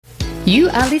You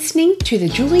are listening to the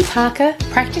Julie Parker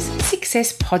Practice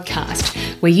Success Podcast,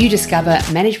 where you discover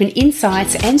management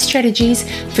insights and strategies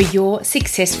for your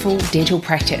successful dental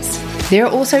practice. There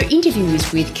are also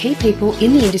interviews with key people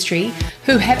in the industry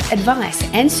who have advice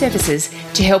and services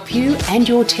to help you and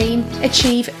your team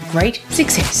achieve great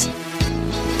success.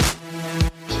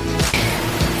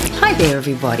 Hi there,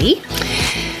 everybody.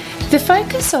 The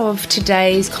focus of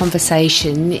today's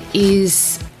conversation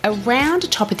is around a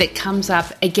topic that comes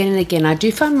up again and again. I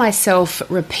do find myself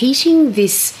repeating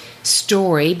this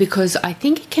story because I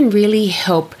think it can really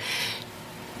help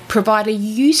provide a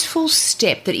useful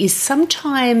step that is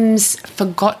sometimes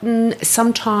forgotten,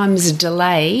 sometimes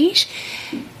delayed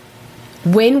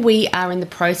when we are in the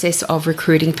process of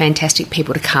recruiting fantastic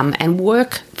people to come and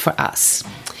work for us.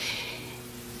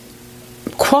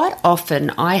 Quite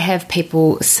often I have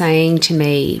people saying to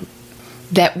me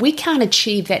that we can't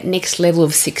achieve that next level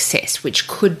of success, which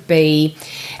could be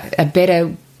a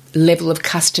better level of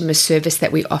customer service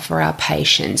that we offer our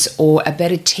patients or a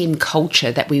better team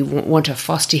culture that we want to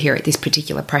foster here at this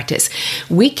particular practice.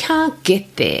 We can't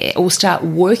get there or start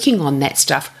working on that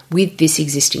stuff with this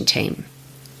existing team.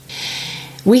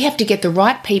 We have to get the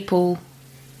right people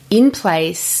in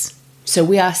place so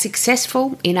we are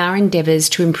successful in our endeavours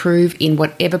to improve in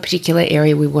whatever particular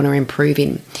area we want to improve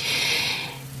in.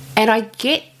 And I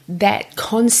get that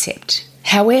concept.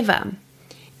 However,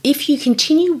 if you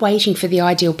continue waiting for the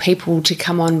ideal people to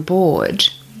come on board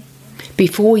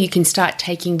before you can start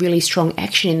taking really strong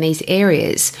action in these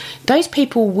areas, those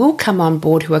people will come on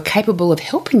board who are capable of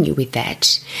helping you with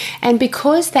that. And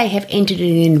because they have entered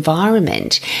an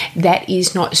environment that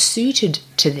is not suited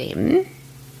to them,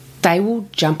 they will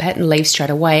jump out and leave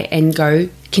straight away and go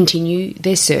continue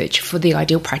their search for the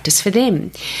ideal practice for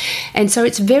them. And so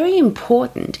it's very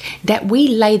important that we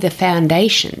lay the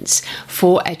foundations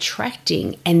for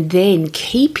attracting and then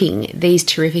keeping these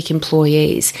terrific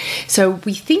employees. So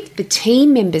we think the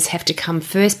team members have to come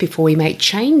first before we make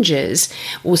changes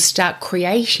or start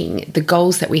creating the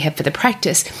goals that we have for the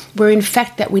practice, where in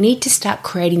fact that we need to start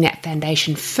creating that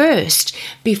foundation first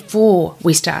before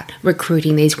we start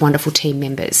recruiting these wonderful team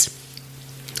members.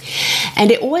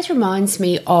 And it always reminds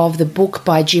me of the book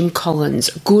by Jim Collins,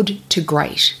 Good to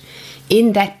Great.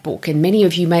 In that book, and many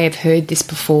of you may have heard this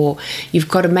before, you've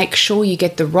got to make sure you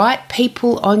get the right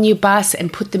people on your bus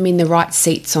and put them in the right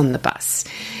seats on the bus.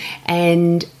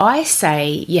 And I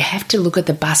say you have to look at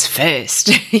the bus first.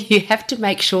 You have to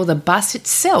make sure the bus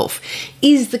itself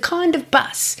is the kind of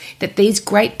bus that these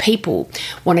great people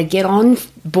want to get on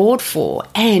board for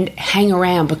and hang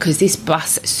around because this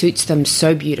bus suits them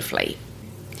so beautifully.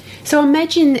 So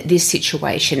imagine this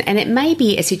situation, and it may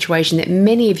be a situation that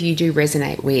many of you do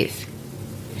resonate with.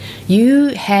 You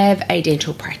have a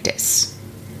dental practice.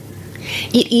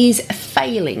 It is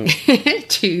failing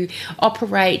to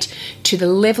operate to the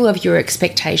level of your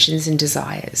expectations and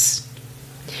desires.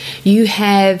 You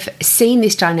have seen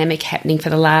this dynamic happening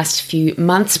for the last few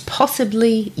months,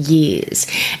 possibly years,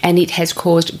 and it has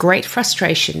caused great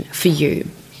frustration for you.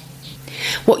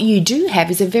 What you do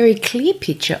have is a very clear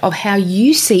picture of how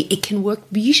you see it can work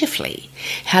beautifully,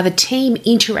 how the team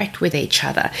interact with each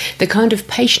other, the kind of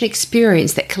patient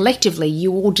experience that collectively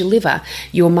you all deliver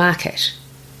your market.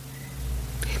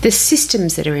 The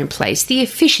systems that are in place, the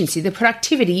efficiency, the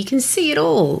productivity, you can see it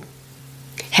all.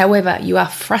 However, you are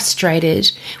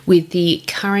frustrated with the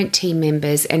current team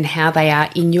members and how they are,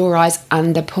 in your eyes,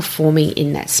 underperforming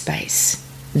in that space.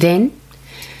 Then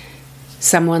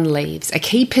someone leaves, a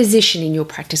key position in your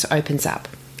practice opens up,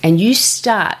 and you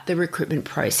start the recruitment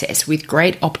process with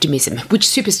great optimism. Which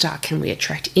superstar can we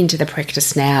attract into the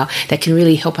practice now that can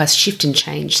really help us shift and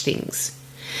change things?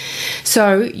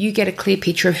 So you get a clear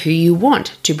picture of who you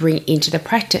want to bring into the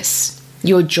practice.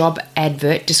 Your job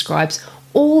advert describes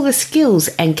all the skills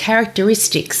and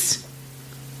characteristics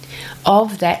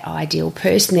of that ideal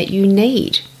person that you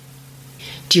need.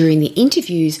 During the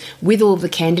interviews with all the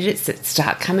candidates that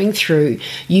start coming through,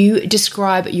 you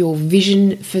describe your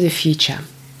vision for the future.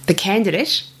 The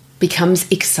candidate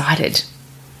becomes excited.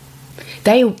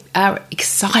 They are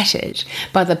excited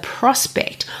by the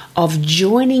prospect of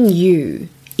joining you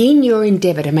in your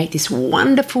endeavour to make this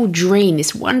wonderful dream,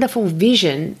 this wonderful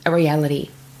vision a reality.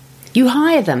 You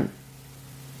hire them.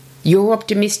 You're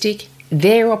optimistic,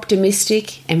 they're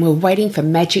optimistic, and we're waiting for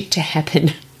magic to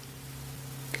happen.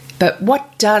 But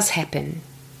what does happen?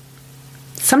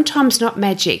 Sometimes not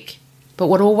magic, but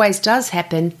what always does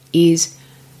happen is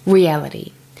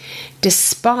reality.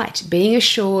 Despite being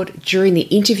assured during the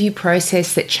interview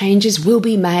process that changes will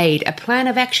be made, a plan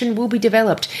of action will be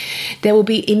developed, there will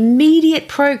be immediate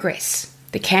progress.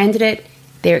 The candidate,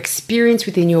 their experience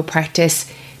within your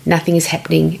practice, nothing is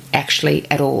happening actually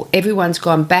at all. Everyone's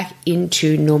gone back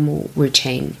into normal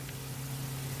routine.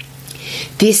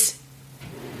 This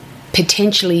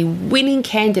potentially winning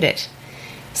candidate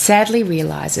sadly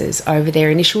realises over their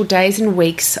initial days and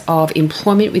weeks of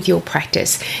employment with your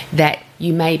practice that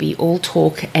you may be all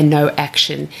talk and no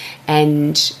action.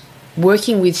 And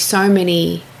working with so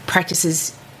many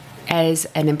practices as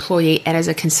an employee and as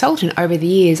a consultant over the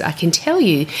years, I can tell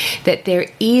you that there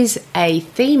is a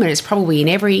theme, and it's probably in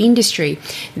every industry,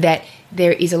 that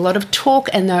there is a lot of talk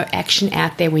and no action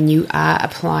out there when you are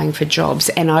applying for jobs.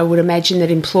 And I would imagine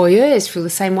that employers feel the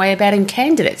same way about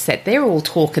candidates, that they're all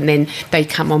talk and then they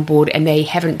come on board and they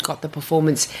haven't got the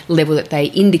performance level that they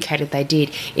indicated they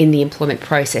did in the employment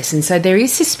process. And so there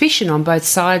is suspicion on both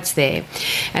sides there.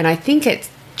 And I think it's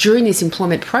during this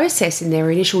employment process, in their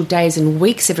initial days and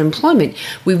weeks of employment,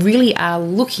 we really are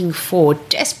looking for,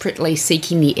 desperately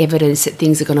seeking the evidence that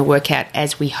things are going to work out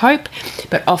as we hope,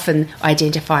 but often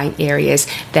identifying areas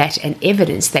and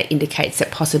evidence that indicates that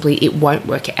possibly it won't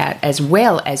work out as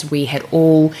well as we had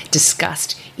all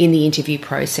discussed in the interview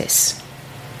process.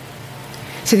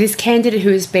 So this candidate who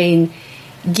has been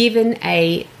given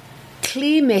a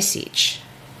clear message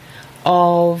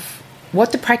of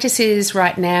what the practice is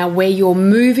right now, where you're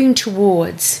moving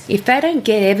towards, if they don't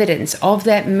get evidence of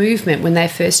that movement when they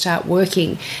first start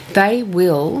working, they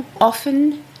will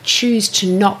often choose to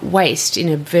not waste, in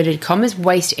inverted commas,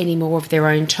 waste any more of their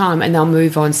own time, and they'll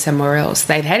move on somewhere else.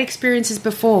 They've had experiences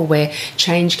before where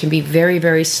change can be very,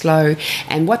 very slow,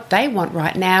 and what they want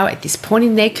right now at this point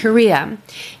in their career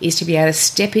is to be able to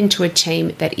step into a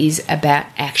team that is about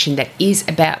action, that is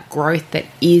about growth, that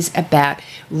is about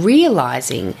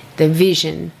realising the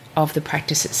vision of the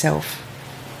practice itself.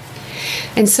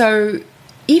 And so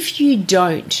if you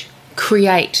don't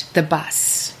create the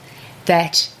bus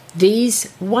that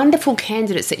these wonderful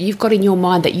candidates that you've got in your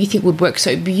mind that you think would work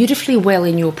so beautifully well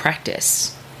in your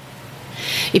practice,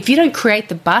 if you don't create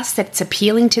the bus that's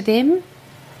appealing to them,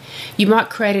 you might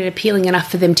create it appealing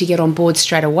enough for them to get on board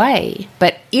straight away,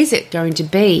 but is it going to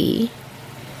be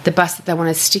the bus that they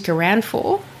want to stick around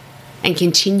for and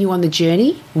continue on the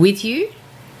journey with you?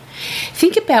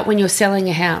 Think about when you're selling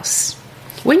a house.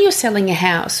 When you're selling a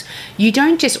house, you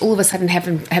don't just all of a sudden have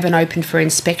an open for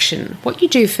inspection. What you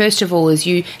do first of all is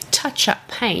you touch up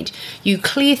paint, you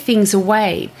clear things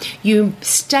away, you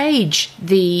stage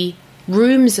the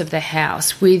rooms of the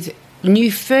house with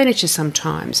new furniture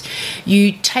sometimes.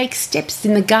 You take steps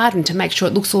in the garden to make sure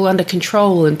it looks all under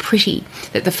control and pretty,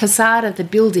 that the facade of the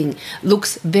building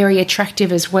looks very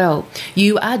attractive as well.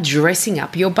 You are dressing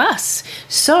up your bus.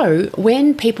 So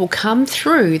when people come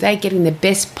through, they're getting the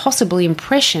best possible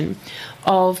impression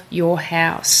of your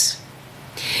house.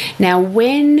 Now,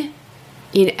 when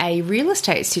in a real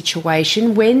estate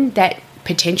situation, when that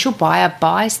potential buyer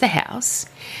buys the house,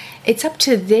 it's up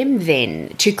to them then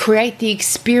to create the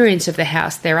experience of the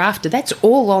house thereafter. That's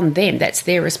all on them. That's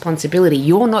their responsibility.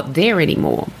 You're not there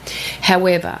anymore.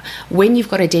 However, when you've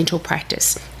got a dental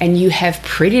practice and you have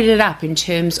prettied it up in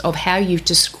terms of how you've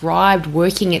described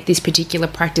working at this particular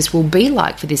practice will be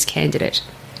like for this candidate,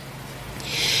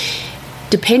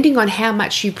 depending on how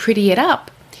much you pretty it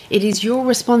up, it is your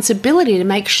responsibility to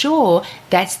make sure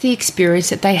that's the experience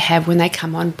that they have when they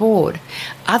come on board.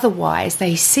 Otherwise,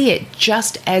 they see it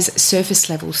just as surface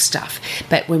level stuff.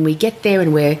 But when we get there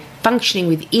and we're functioning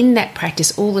within that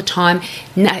practice all the time,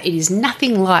 it is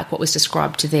nothing like what was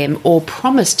described to them or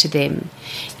promised to them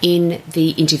in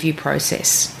the interview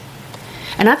process.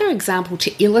 Another example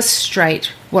to illustrate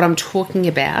what I'm talking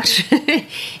about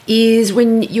is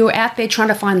when you're out there trying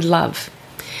to find love.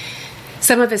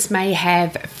 Some of us may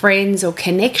have friends or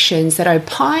connections that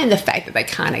opine the fact that they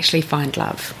can't actually find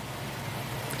love.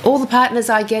 All the partners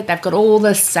I get, they've got all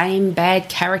the same bad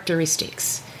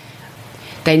characteristics.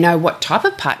 They know what type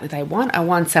of partner they want. I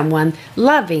want someone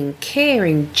loving,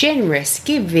 caring, generous,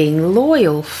 giving,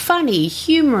 loyal, funny,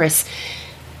 humorous,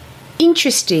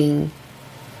 interesting.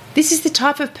 This is the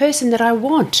type of person that I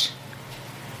want.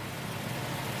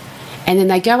 And then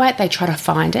they go out, they try to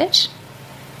find it.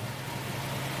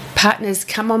 Partners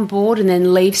come on board and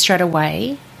then leave straight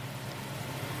away,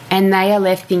 and they are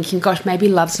left thinking, gosh, maybe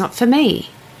love's not for me.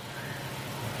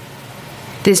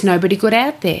 There's nobody good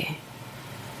out there.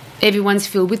 Everyone's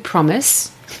filled with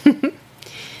promise,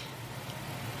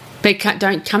 but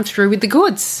don't come through with the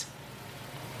goods.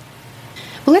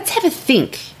 Well, let's have a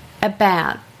think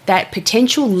about that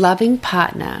potential loving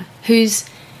partner who's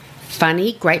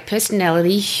funny, great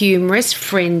personality, humorous,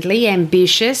 friendly,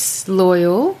 ambitious,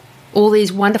 loyal, all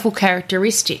these wonderful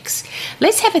characteristics.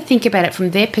 Let's have a think about it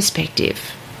from their perspective.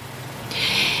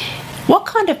 What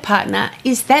kind of partner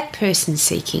is that person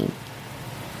seeking?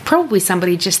 probably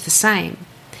somebody just the same.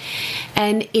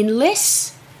 And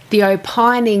unless the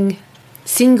opining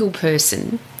single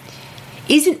person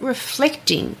isn't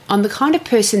reflecting on the kind of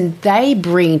person they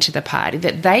bring to the party,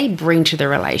 that they bring to the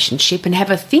relationship, and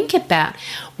have a think about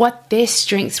what their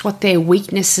strengths, what their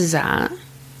weaknesses are,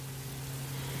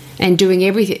 and do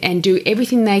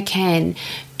everything they can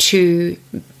to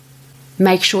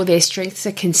make sure their strengths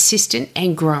are consistent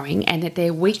and growing, and that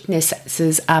their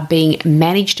weaknesses are being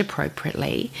managed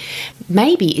appropriately.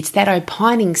 Maybe it's that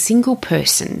opining single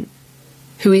person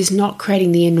who is not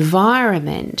creating the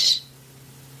environment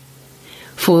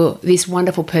for this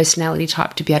wonderful personality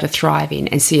type to be able to thrive in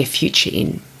and see a future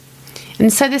in.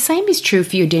 And so the same is true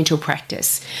for your dental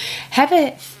practice. Have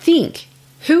a think.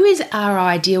 Who is our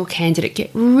ideal candidate?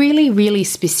 Get really, really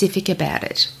specific about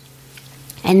it.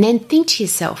 And then think to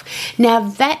yourself, now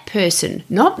that person,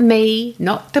 not me,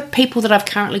 not the people that I've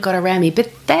currently got around me,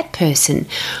 but that person,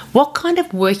 what kind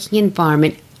of working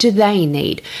environment do they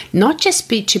need? Not just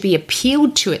to be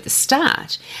appealed to at the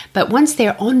start, but once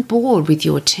they're on board with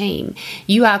your team,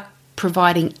 you are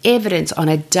providing evidence on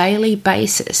a daily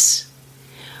basis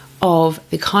of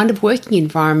the kind of working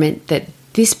environment that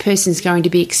this person's going to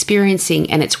be experiencing,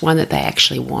 and it's one that they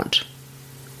actually want.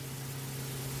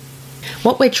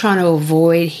 What we're trying to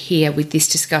avoid here with this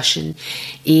discussion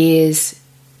is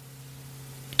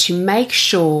to make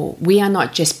sure we are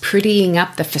not just prettying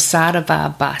up the facade of our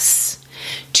bus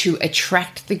to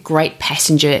attract the great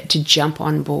passenger to jump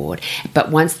on board. But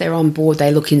once they're on board,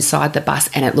 they look inside the bus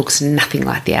and it looks nothing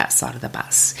like the outside of the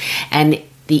bus. And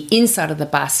the inside of the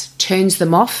bus turns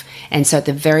them off, and so at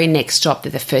the very next stop,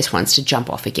 they're the first ones to jump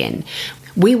off again.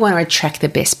 We want to attract the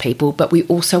best people, but we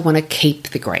also want to keep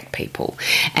the great people.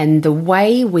 And the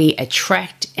way we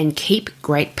attract and keep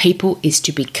great people is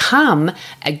to become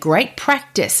a great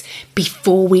practice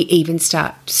before we even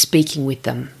start speaking with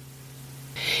them.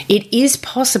 It is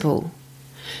possible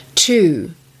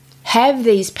to have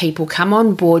these people come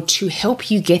on board to help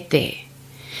you get there.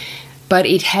 But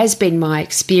it has been my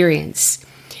experience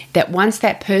that once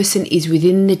that person is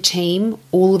within the team,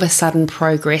 all of a sudden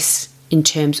progress in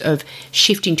terms of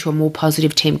shifting to a more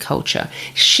positive team culture,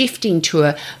 shifting to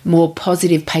a more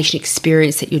positive patient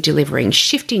experience that you're delivering,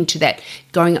 shifting to that,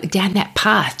 going down that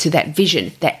path to that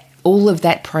vision, that all of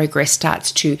that progress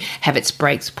starts to have its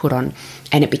brakes put on,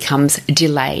 and it becomes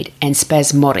delayed and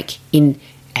spasmodic in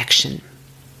action.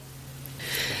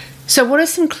 So what are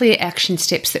some clear action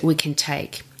steps that we can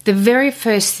take? The very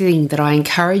first thing that I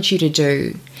encourage you to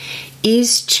do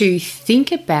is to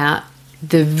think about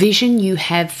the vision you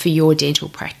have for your dental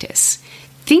practice.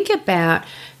 Think about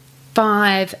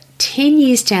 5, 10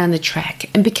 years down the track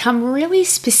and become really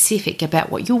specific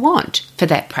about what you want for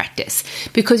that practice,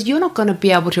 because you're not going to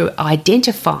be able to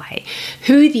identify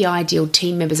who the ideal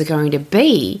team members are going to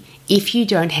be if you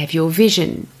don't have your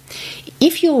vision.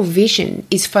 If your vision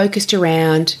is focused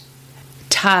around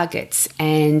targets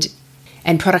and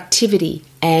productivity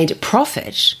and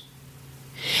profit,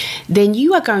 then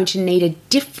you are going to need a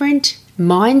different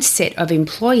mindset of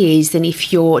employees than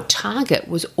if your target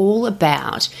was all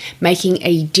about making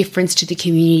a difference to the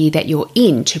community that you're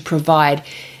in, to provide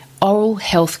oral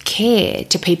health care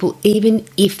to people even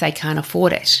if they can't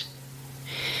afford it.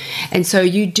 And so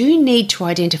you do need to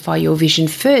identify your vision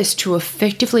first to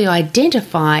effectively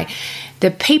identify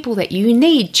the people that you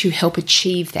need to help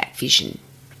achieve that vision.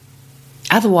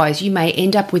 Otherwise, you may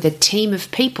end up with a team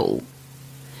of people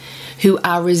who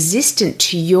are resistant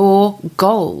to your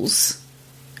goals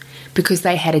because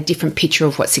they had a different picture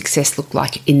of what success looked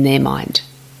like in their mind.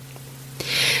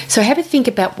 So have a think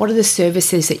about what are the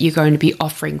services that you're going to be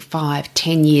offering 5,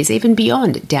 10 years, even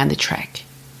beyond down the track.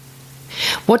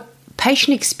 What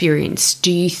patient experience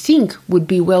do you think would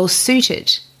be well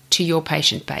suited to your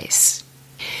patient base?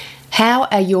 How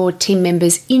are your team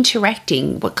members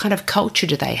interacting? What kind of culture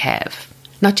do they have?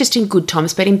 Not just in good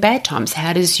times, but in bad times.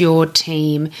 How does your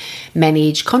team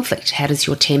manage conflict? How does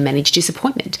your team manage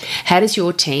disappointment? How does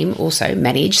your team also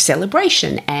manage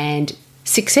celebration and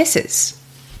successes?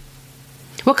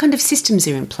 What kind of systems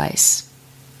are in place?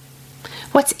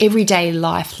 What's everyday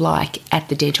life like at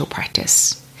the dental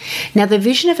practice? Now, the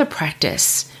vision of a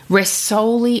practice rests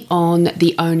solely on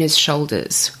the owner's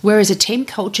shoulders, whereas a team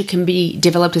culture can be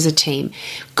developed as a team.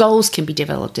 Goals can be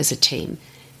developed as a team.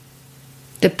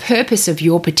 The purpose of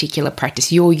your particular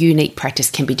practice, your unique practice,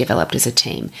 can be developed as a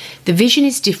team. The vision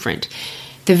is different.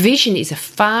 The vision is a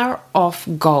far-off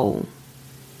goal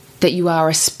that you are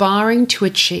aspiring to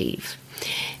achieve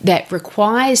that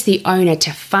requires the owner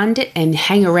to fund it and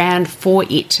hang around for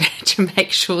it to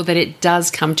make sure that it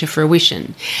does come to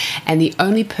fruition. And the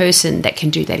only person that can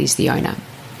do that is the owner.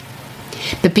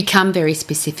 But become very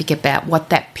specific about what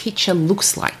that picture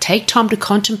looks like. Take time to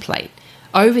contemplate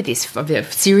over this for a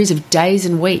series of days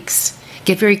and weeks.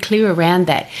 Get very clear around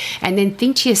that. And then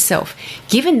think to yourself,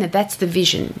 given that that's the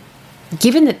vision,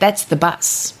 given that that's the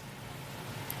bus,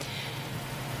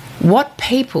 what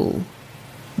people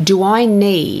do I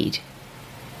need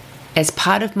as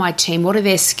part of my team? What are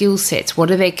their skill sets?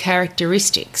 What are their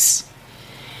characteristics?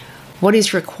 What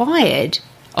is required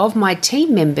of my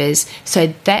team members so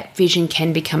that vision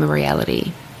can become a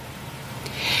reality?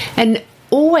 And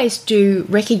always do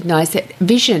recognize that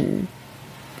vision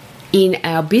in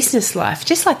our business life,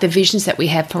 just like the visions that we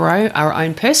have for our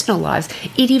own personal lives,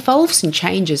 it evolves and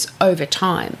changes over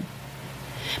time.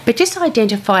 But just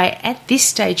identify at this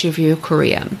stage of your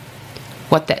career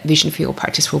what that vision for your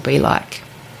practice will be like.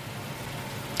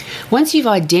 Once you've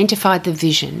identified the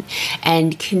vision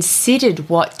and considered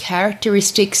what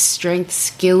characteristics, strengths,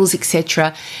 skills,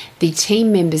 etc., the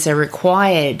team members are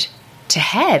required to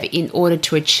have in order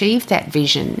to achieve that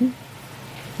vision,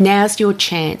 now's your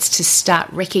chance to start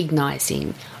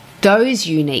recognizing those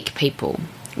unique people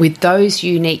with those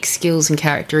unique skills and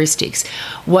characteristics.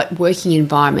 What working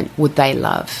environment would they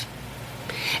love?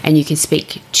 And you can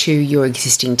speak to your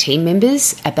existing team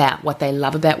members about what they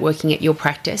love about working at your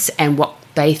practice and what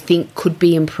they think could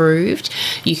be improved.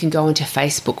 You can go into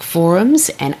Facebook forums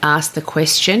and ask the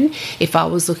question, if I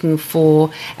was looking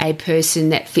for a person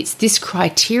that fits this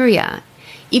criteria,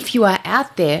 if you are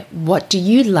out there, what do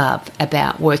you love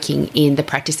about working in the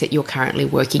practice that you're currently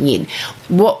working in?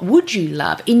 What would you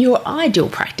love in your ideal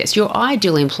practice, your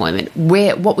ideal employment?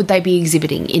 What would they be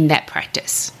exhibiting in that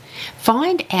practice?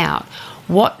 Find out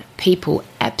what people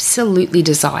absolutely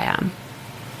desire,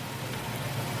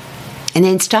 and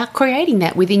then start creating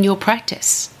that within your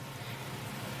practice.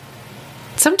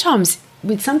 Sometimes,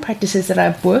 with some practices that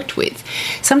I've worked with,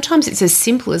 sometimes it's as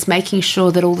simple as making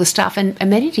sure that all the staff and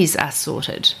amenities are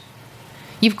sorted.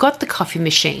 You've got the coffee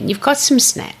machine, you've got some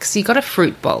snacks, you've got a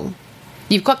fruit bowl,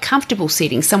 you've got comfortable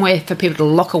seating, somewhere for people to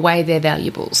lock away their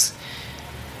valuables.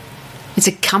 It's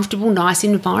a comfortable, nice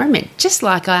environment, just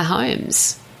like our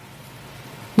homes.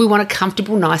 We want a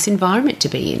comfortable, nice environment to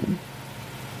be in.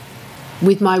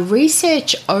 With my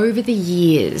research over the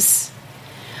years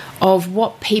of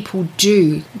what people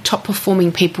do, top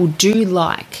performing people do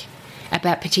like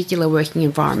about particular working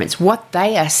environments, what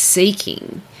they are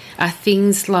seeking are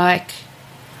things like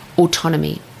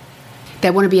autonomy.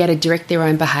 They want to be able to direct their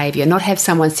own behaviour, not have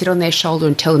someone sit on their shoulder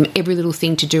and tell them every little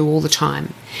thing to do all the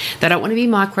time. They don't want to be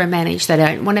micromanaged. They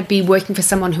don't want to be working for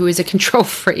someone who is a control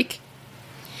freak.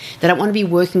 They don't want to be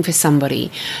working for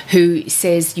somebody who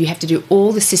says you have to do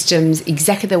all the systems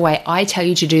exactly the way I tell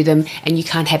you to do them and you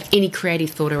can't have any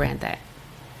creative thought around that.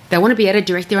 They want to be able to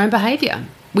direct their own behaviour.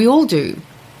 We all do.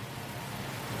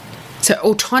 So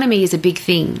autonomy is a big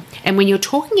thing. And when you're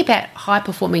talking about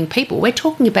high-performing people, we're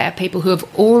talking about people who have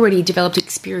already developed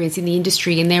experience in the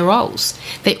industry in their roles.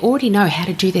 They already know how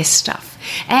to do their stuff.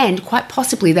 And quite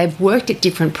possibly they've worked at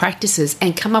different practices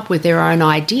and come up with their own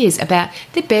ideas about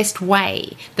the best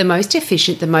way, the most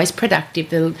efficient, the most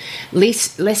productive, the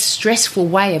less stressful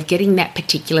way of getting that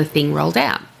particular thing rolled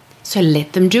out. So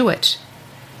let them do it.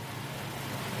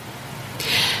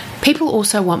 People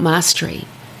also want mastery.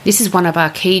 This is one of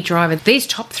our key drivers. These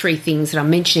top three things that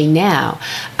I'm mentioning now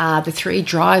are the three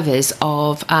drivers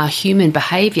of our human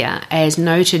behaviour as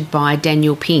noted by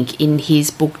Daniel Pink in his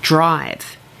book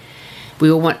Drive.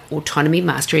 We all want autonomy,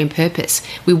 mastery and purpose.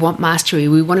 We want mastery.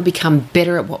 We want to become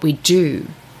better at what we do.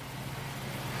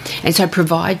 And so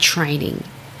provide training,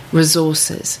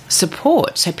 resources,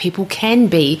 support so people can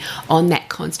be on that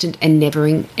constant and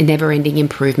never-ending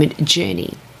improvement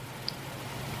journey.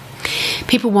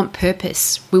 People want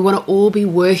purpose. We want to all be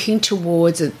working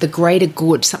towards the greater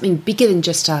good, something bigger than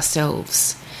just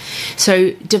ourselves.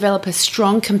 So develop a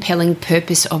strong, compelling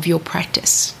purpose of your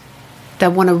practice. They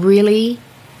want a really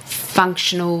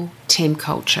functional team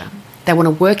culture. They want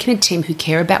to work in a team who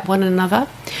care about one another,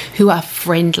 who are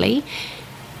friendly,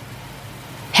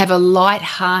 have a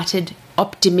light-hearted,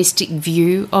 optimistic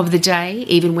view of the day,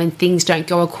 even when things don't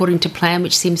go according to plan,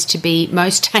 which seems to be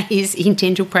most days in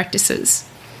dental practices.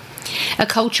 A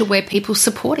culture where people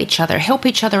support each other, help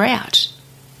each other out.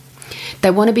 They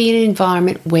want to be in an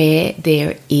environment where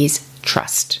there is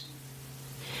trust.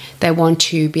 They want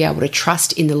to be able to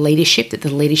trust in the leadership, that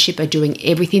the leadership are doing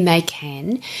everything they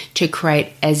can to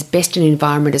create as best an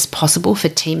environment as possible for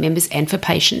team members and for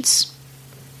patients.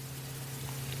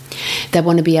 They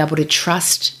want to be able to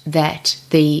trust that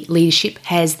the leadership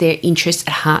has their interests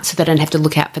at heart so they don't have to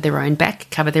look out for their own back,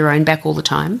 cover their own back all the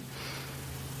time.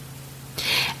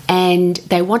 And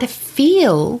they want to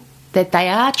feel that they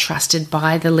are trusted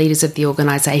by the leaders of the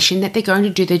organisation, that they're going to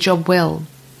do their job well.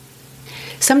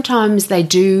 Sometimes they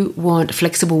do want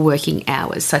flexible working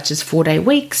hours, such as 4-day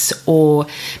weeks, or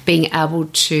being able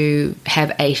to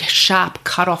have a sharp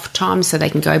cut-off time so they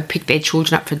can go pick their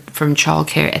children up from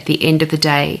childcare at the end of the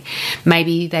day.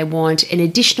 Maybe they want an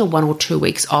additional 1 or 2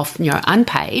 weeks off,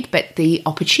 unpaid, but the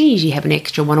opportunity to have an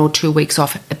extra 1 or 2 weeks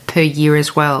off per year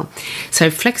as well. So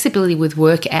flexibility with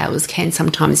work hours can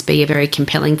sometimes be a very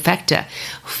compelling factor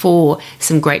for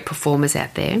some great performers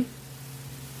out there.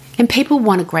 And people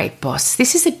want a great boss.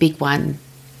 This is a big one.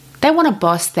 They want a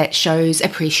boss that shows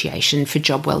appreciation for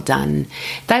job well done.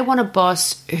 They want a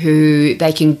boss who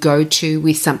they can go to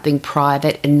with something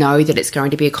private and know that it's going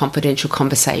to be a confidential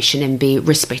conversation and be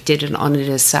respected and honoured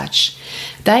as such.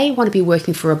 They want to be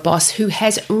working for a boss who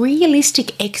has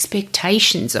realistic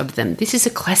expectations of them. This is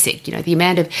a classic. The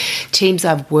amount of teams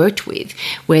I've worked with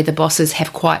where the bosses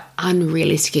have quite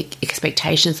unrealistic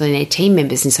expectations on their team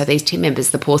members. And so these team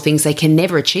members, the poor things, they can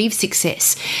never achieve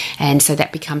success. And so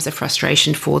that becomes a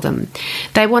frustration for them.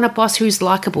 They want a boss who's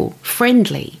likeable,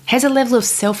 friendly, has a level of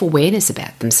self-awareness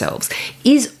about themselves,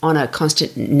 is on a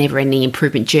constant, never-ending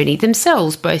improvement journey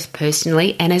themselves, both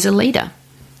personally and as a leader.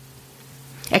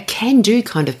 A can-do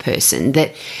kind of person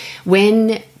that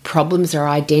when problems are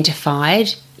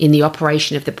identified in the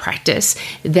operation of the practice,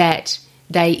 that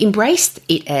they embrace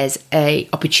it as an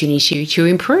opportunity to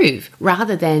improve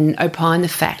rather than opine the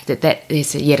fact that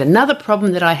is yet another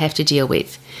problem that I have to deal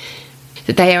with.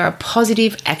 That they are a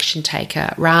positive action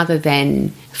taker rather than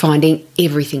finding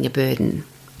everything a burden.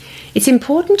 It's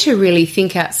important to really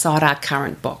think outside our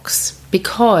current box,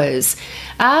 because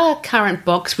our current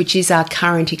box, which is our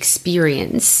current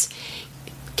experience,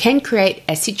 can create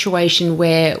a situation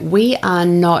where we are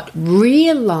not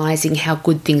realising how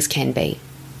good things can be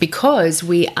because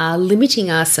we are limiting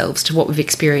ourselves to what we've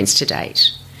experienced to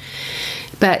date.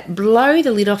 But blow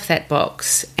the lid off that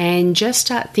box and just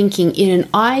start thinking in an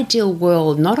ideal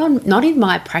world, not in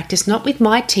my practice, not with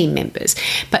my team members,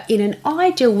 but in an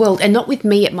ideal world, and not with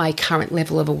me at my current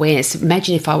level of awareness.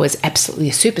 Imagine if I was absolutely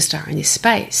a superstar in this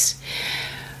space.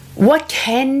 What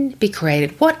can be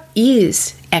created? What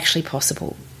is actually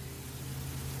possible?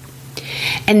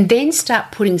 And then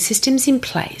start putting systems in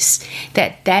place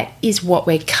that is what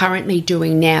we're currently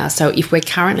doing now. So if we're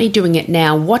currently doing it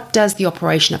now, what does the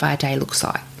operation of our day look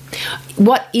like?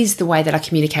 What is the way that I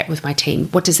communicate with my team?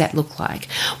 What does that look like?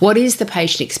 What is the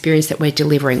patient experience that we're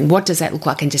delivering? What does that look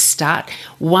like? And just start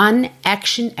one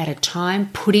action at a time,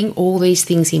 putting all these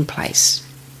things in place.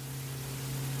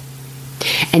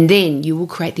 And then you will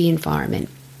create the environment.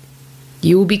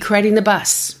 You will be creating the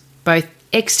bus, both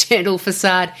external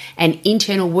facade and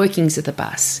internal workings of the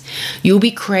bus. You'll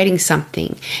be creating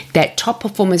something that top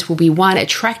performers will be, one,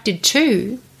 attracted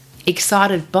to,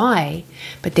 excited by,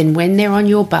 but then when they're on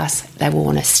your bus, they will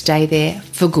want to stay there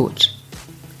for good.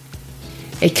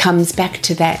 It comes back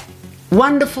to that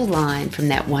wonderful line from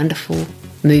that wonderful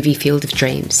movie Field of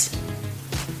Dreams.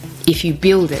 If you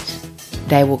build it,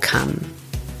 they will come.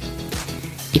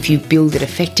 If you build it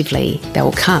effectively, they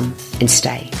will come and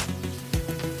stay.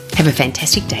 Have a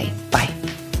fantastic day. Bye.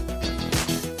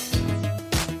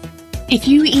 If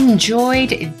you enjoyed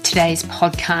today's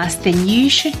podcast, then you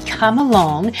should come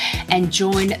along and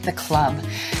join the club.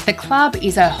 The club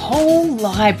is a whole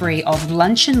library of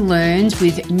lunch and learns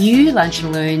with new lunch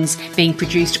and learns being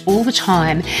produced all the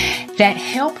time that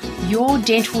help your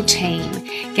dental team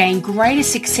gain greater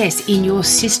success in your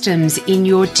systems, in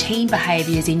your team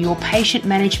behaviours, in your patient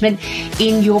management,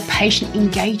 in your patient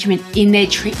engagement, in their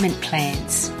treatment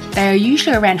plans. They are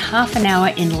usually around half an hour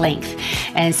in length,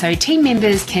 and so team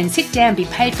members can sit down, be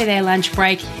paid for their lunch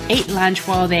break, eat lunch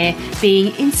while they're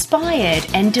being inspired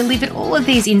and delivered all of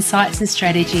these insights and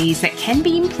strategies that can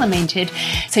be implemented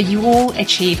so you all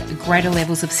achieve greater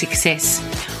levels of success.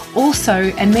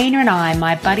 Also, Amina and I,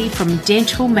 my buddy from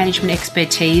Dental Management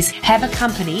Expertise, have a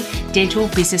company, Dental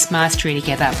Business Mastery,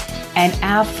 together. And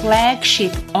our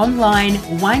flagship online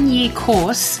 1-year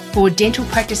course for dental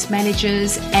practice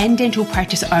managers and dental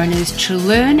practice owners to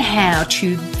learn how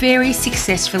to very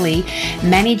successfully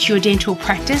manage your dental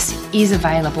practice is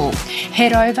available.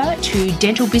 Head over to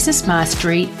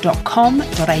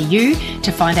dentalbusinessmastery.com.au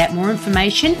to find out more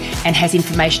information, and has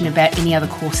information about any other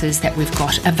courses that we've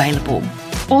got available.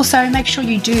 Also, make sure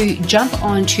you do jump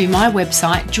onto my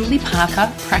website,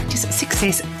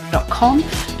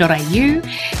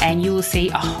 julieparkerpracticesuccess.com.au, and you will see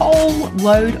a whole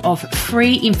load of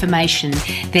free information.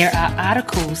 There are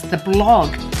articles, the blog,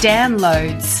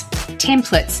 downloads,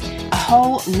 templates, a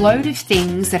whole load of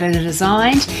things that are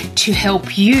designed to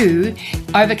help you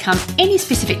overcome any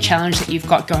specific challenge that you've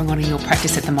got going on in your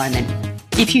practice at the moment.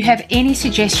 If you have any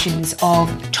suggestions of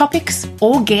topics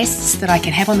or guests that I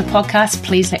can have on the podcast,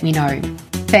 please let me know.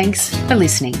 Thanks for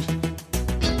listening.